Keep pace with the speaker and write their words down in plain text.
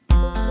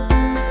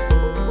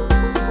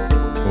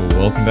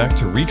Welcome back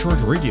to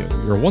Recharge Radio,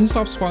 your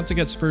one-stop spot to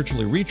get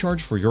spiritually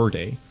recharged for your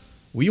day.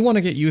 We want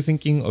to get you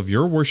thinking of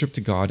your worship to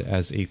God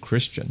as a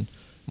Christian.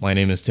 My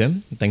name is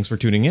Tim, and thanks for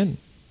tuning in.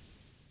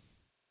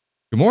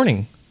 Good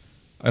morning.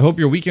 I hope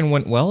your weekend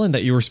went well and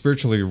that you were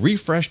spiritually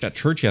refreshed at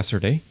church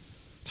yesterday.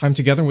 Time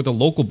together with the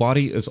local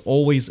body is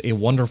always a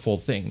wonderful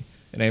thing,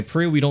 and I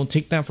pray we don't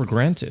take that for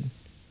granted.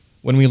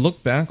 When we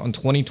look back on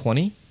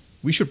 2020,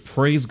 we should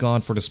praise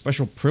God for the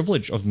special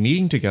privilege of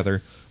meeting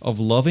together,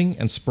 of loving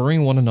and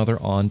spurring one another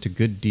on to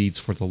good deeds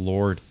for the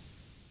Lord.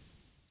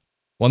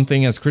 One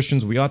thing as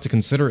Christians we ought to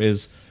consider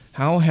is,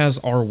 how has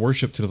our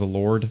worship to the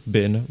Lord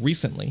been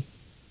recently?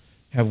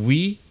 Have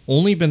we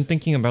only been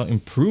thinking about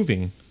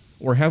improving,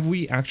 or have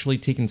we actually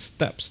taken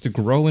steps to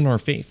grow in our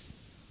faith?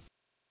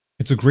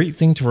 It's a great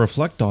thing to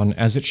reflect on,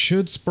 as it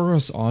should spur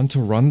us on to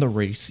run the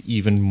race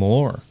even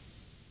more.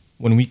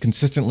 When we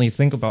consistently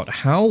think about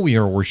how we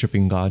are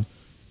worshiping God,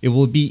 it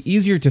will be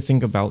easier to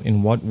think about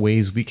in what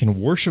ways we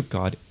can worship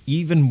God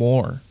even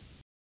more.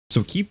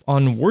 So keep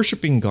on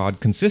worshiping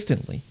God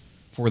consistently,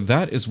 for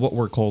that is what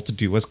we're called to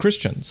do as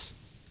Christians.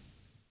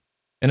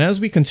 And as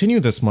we continue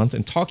this month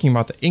in talking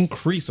about the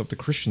increase of the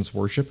Christian's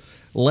worship,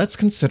 let's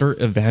consider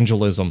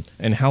evangelism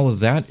and how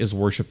that is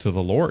worship to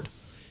the Lord.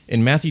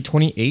 In Matthew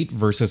 28,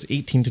 verses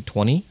 18 to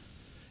 20,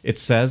 it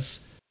says,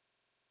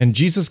 "And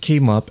Jesus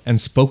came up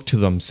and spoke to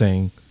them,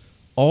 saying,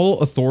 'All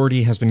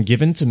authority has been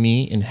given to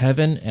me in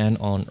heaven and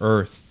on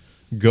earth.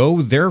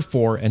 Go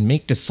therefore and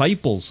make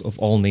disciples of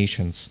all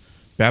nations,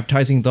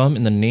 baptizing them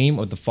in the name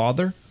of the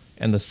Father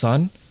and the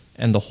Son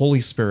and the Holy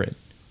Spirit,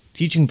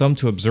 teaching them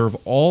to observe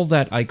all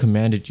that I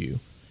commanded you.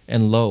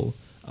 And lo,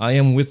 I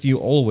am with you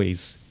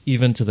always,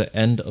 even to the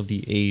end of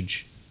the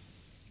age.'"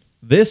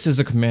 This is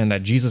a command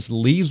that Jesus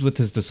leaves with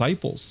his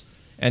disciples,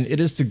 and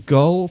it is to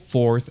go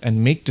forth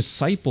and make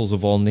disciples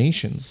of all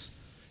nations.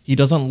 He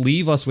doesn't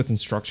leave us with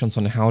instructions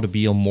on how to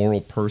be a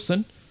moral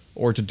person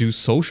or to do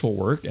social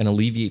work and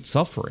alleviate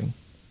suffering.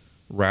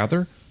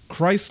 Rather,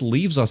 Christ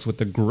leaves us with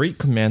the great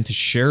command to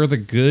share the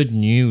good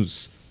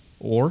news,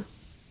 or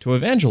to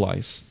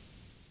evangelize.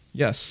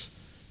 Yes,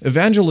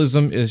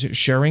 evangelism is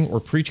sharing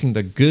or preaching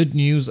the good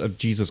news of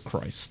Jesus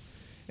Christ.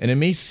 And it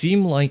may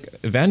seem like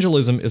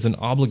evangelism is an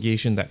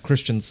obligation that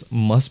Christians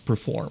must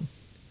perform.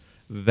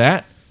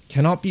 That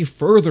cannot be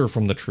further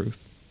from the truth.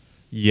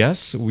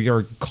 Yes, we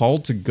are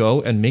called to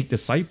go and make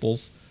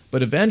disciples,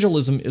 but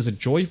evangelism is a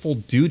joyful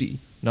duty,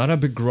 not a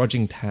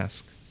begrudging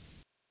task.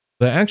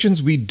 The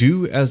actions we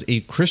do as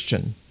a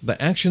Christian,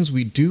 the actions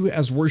we do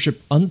as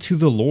worship unto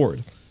the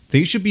Lord,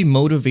 they should be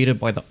motivated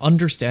by the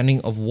understanding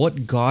of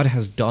what God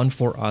has done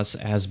for us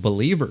as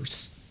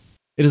believers.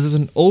 It is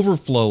an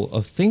overflow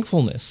of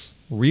thankfulness,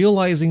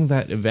 realizing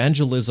that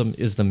evangelism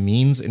is the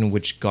means in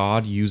which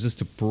God uses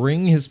to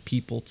bring his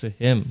people to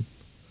him.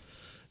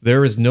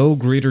 There is no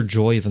greater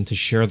joy than to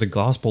share the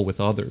gospel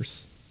with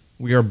others.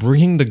 We are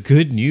bringing the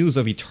good news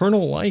of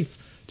eternal life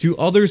to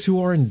others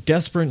who are in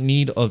desperate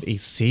need of a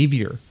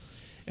savior.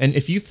 And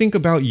if you think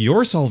about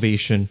your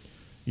salvation,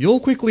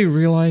 you'll quickly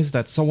realize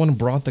that someone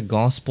brought the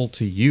gospel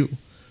to you,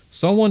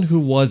 someone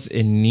who was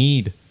in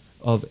need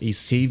of a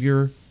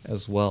savior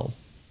as well.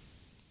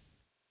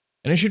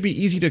 And it should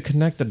be easy to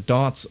connect the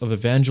dots of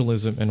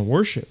evangelism and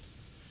worship,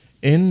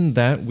 in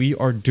that we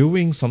are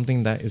doing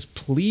something that is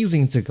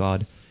pleasing to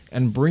God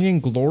and bringing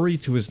glory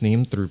to his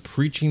name through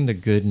preaching the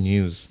good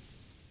news.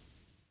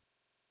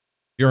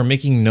 We are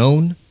making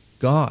known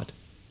God,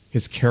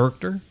 his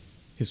character,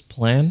 his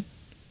plan,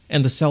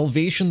 and the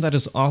salvation that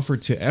is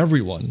offered to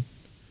everyone.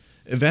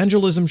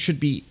 Evangelism should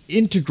be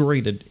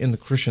integrated in the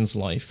Christian's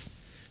life,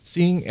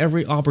 seeing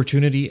every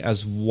opportunity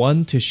as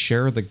one to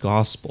share the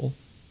gospel.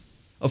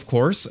 Of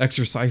course,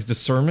 exercise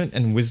discernment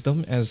and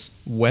wisdom as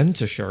when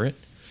to share it,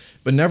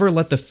 but never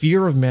let the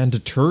fear of man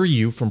deter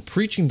you from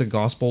preaching the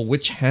gospel,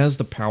 which has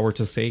the power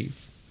to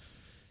save.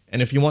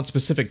 And if you want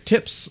specific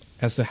tips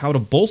as to how to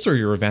bolster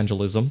your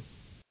evangelism,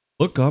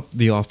 look up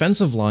The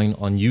Offensive Line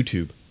on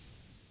YouTube.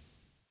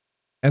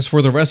 As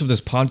for the rest of this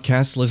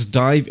podcast, let's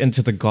dive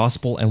into the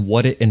gospel and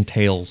what it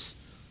entails.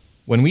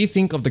 When we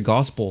think of the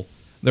gospel,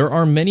 there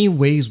are many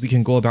ways we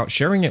can go about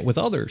sharing it with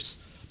others.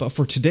 But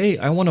for today,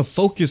 I want to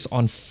focus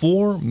on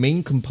 4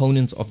 main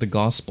components of the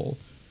gospel,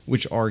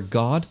 which are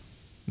God,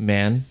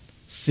 man,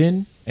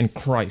 sin, and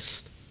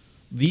Christ.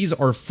 These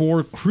are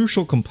 4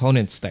 crucial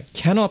components that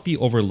cannot be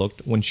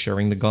overlooked when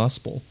sharing the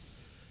gospel.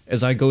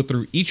 As I go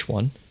through each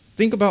one,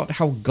 think about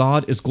how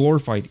God is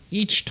glorified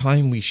each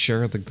time we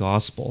share the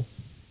gospel.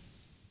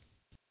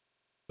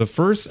 The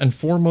first and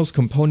foremost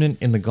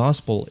component in the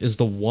gospel is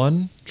the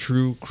one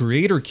true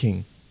Creator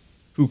King,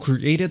 who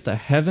created the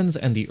heavens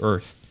and the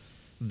earth.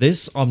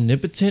 This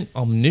omnipotent,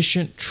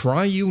 omniscient,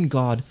 triune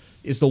God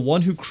is the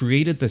one who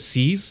created the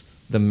seas,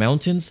 the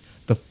mountains,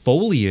 the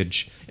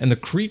foliage, and the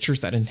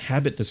creatures that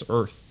inhabit this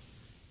earth.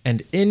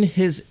 And in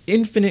his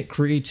infinite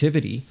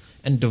creativity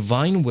and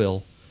divine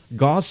will,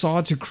 God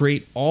saw to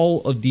create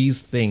all of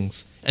these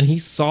things, and he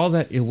saw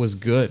that it was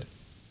good.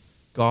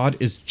 God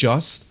is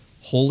just,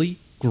 holy,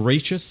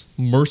 gracious,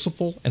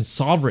 merciful, and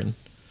sovereign,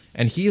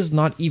 and he is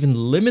not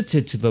even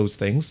limited to those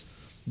things,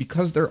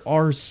 because there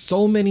are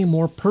so many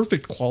more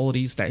perfect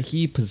qualities that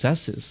he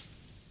possesses.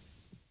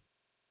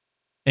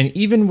 And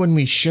even when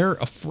we share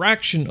a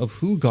fraction of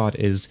who God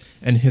is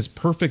and his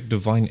perfect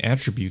divine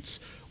attributes,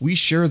 we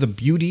share the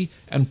beauty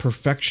and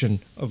perfection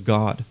of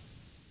God.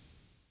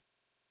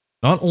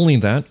 Not only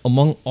that,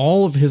 among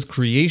all of his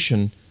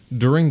creation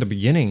during the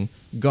beginning,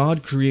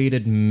 God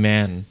created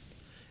man.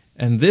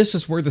 And this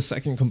is where the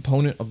second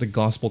component of the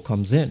gospel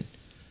comes in.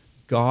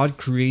 God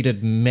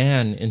created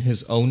man in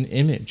his own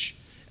image.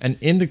 And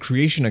in the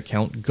creation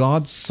account,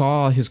 God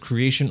saw his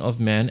creation of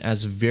man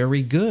as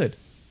very good.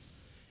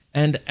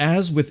 And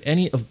as with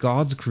any of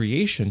God's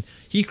creation,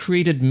 he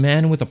created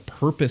man with a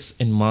purpose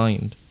in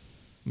mind.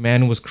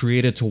 Man was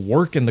created to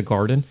work in the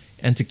garden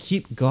and to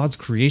keep God's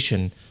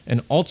creation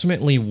and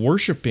ultimately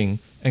worshiping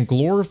and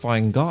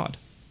glorifying God.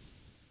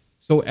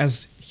 So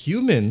as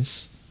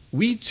humans,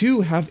 we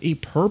too have a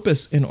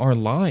purpose in our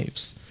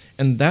lives,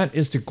 and that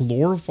is to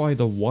glorify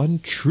the one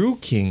true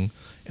King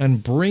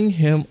and bring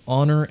him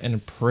honor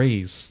and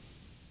praise.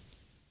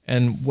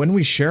 And when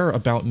we share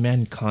about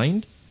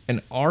mankind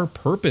and our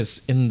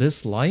purpose in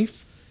this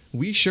life,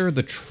 we share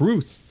the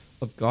truth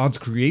of God's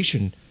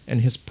creation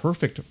and his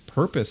perfect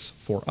purpose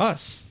for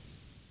us.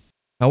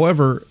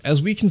 However,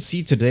 as we can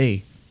see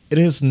today, it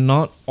is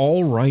not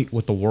all right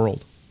with the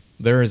world.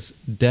 There is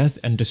death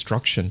and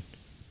destruction,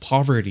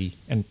 poverty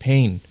and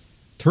pain,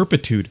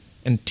 turpitude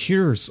and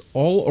tears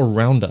all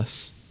around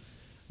us.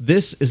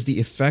 This is the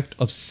effect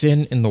of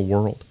sin in the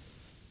world.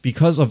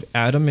 Because of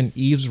Adam and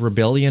Eve's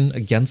rebellion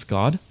against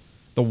God,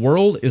 the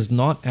world is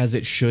not as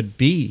it should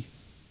be.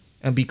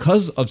 And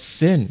because of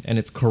sin and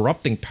its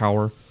corrupting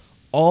power,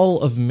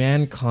 all of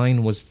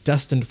mankind was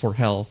destined for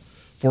hell,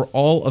 for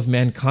all of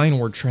mankind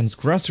were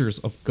transgressors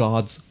of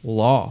God's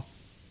law.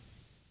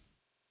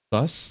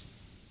 Thus,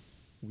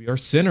 we are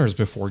sinners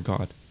before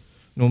God.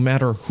 No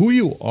matter who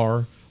you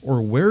are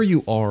or where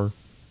you are,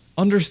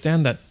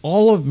 understand that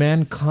all of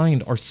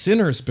mankind are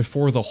sinners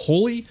before the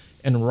holy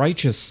and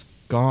righteous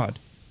God.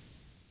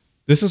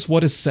 This is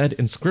what is said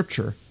in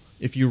Scripture.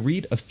 If you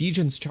read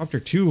Ephesians chapter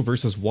 2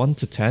 verses 1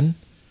 to 10,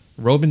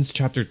 Romans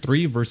chapter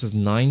 3 verses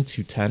 9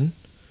 to 10,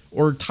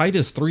 or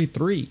Titus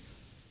 3:3,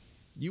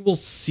 you will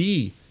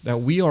see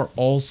that we are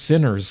all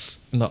sinners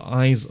in the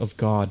eyes of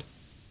God.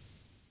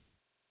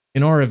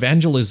 In our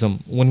evangelism,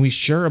 when we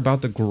share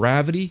about the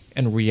gravity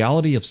and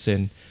reality of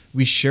sin,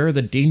 we share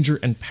the danger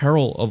and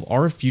peril of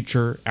our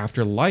future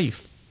after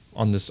life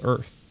on this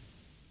earth.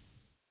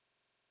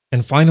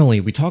 And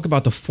finally, we talk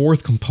about the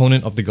fourth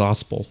component of the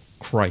gospel,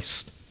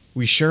 Christ.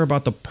 We share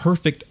about the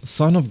perfect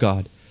Son of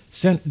God,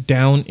 sent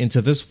down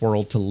into this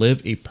world to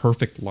live a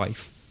perfect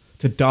life,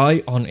 to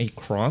die on a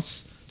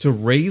cross, to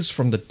raise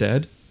from the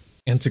dead,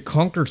 and to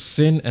conquer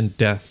sin and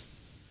death.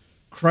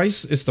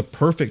 Christ is the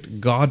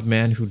perfect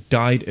God-man who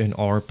died in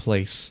our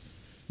place,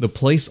 the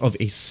place of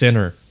a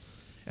sinner,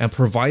 and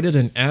provided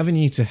an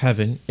avenue to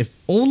heaven if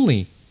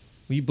only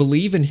we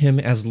believe in him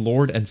as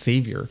Lord and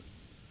Savior.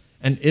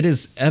 And it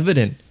is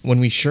evident when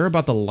we share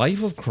about the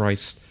life of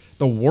Christ,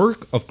 the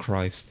work of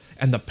Christ,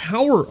 and the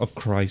power of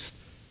Christ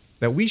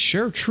that we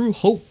share true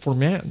hope for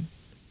man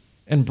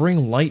and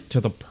bring light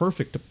to the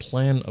perfect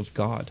plan of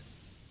God.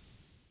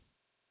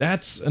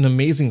 That's an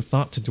amazing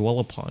thought to dwell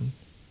upon,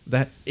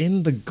 that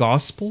in the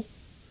gospel,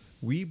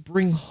 we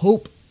bring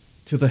hope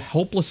to the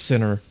helpless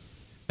sinner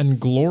and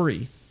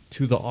glory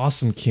to the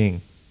awesome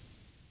King.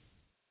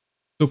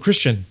 So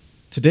Christian,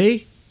 today,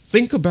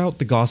 think about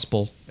the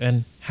gospel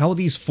and how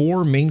these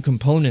four main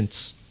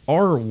components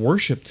are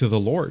worship to the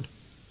Lord.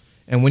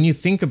 And when you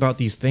think about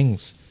these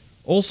things,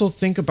 also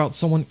think about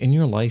someone in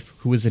your life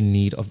who is in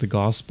need of the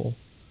gospel.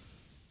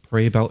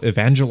 Pray about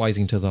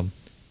evangelizing to them,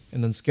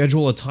 and then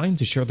schedule a time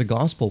to share the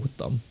gospel with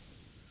them.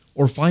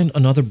 Or find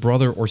another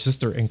brother or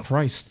sister in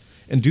Christ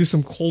and do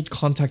some cold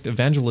contact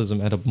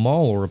evangelism at a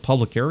mall or a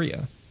public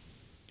area.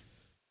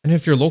 And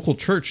if your local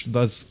church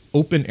does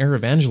open air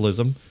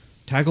evangelism,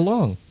 tag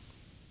along.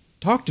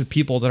 Talk to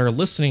people that are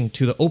listening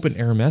to the open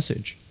air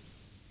message.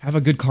 Have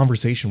a good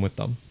conversation with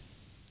them.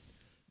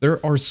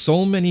 There are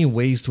so many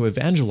ways to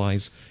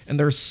evangelize, and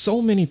there are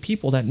so many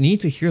people that need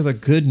to hear the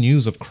good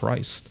news of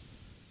Christ.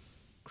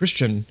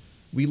 Christian,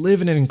 we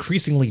live in an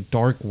increasingly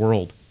dark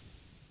world.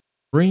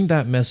 Bring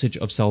that message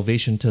of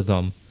salvation to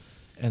them,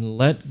 and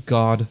let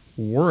God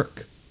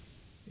work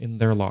in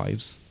their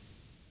lives.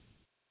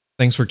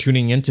 Thanks for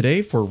tuning in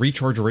today for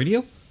Recharge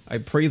Radio. I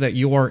pray that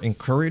you are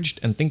encouraged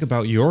and think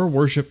about your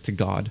worship to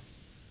God.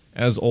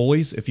 As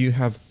always, if you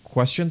have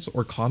questions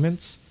or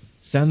comments,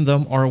 send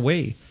them our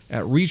way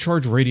at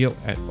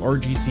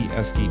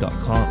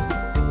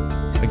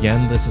rechargeradio@rgcsd.com.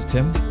 Again, this is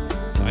Tim,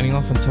 signing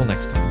off until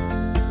next time.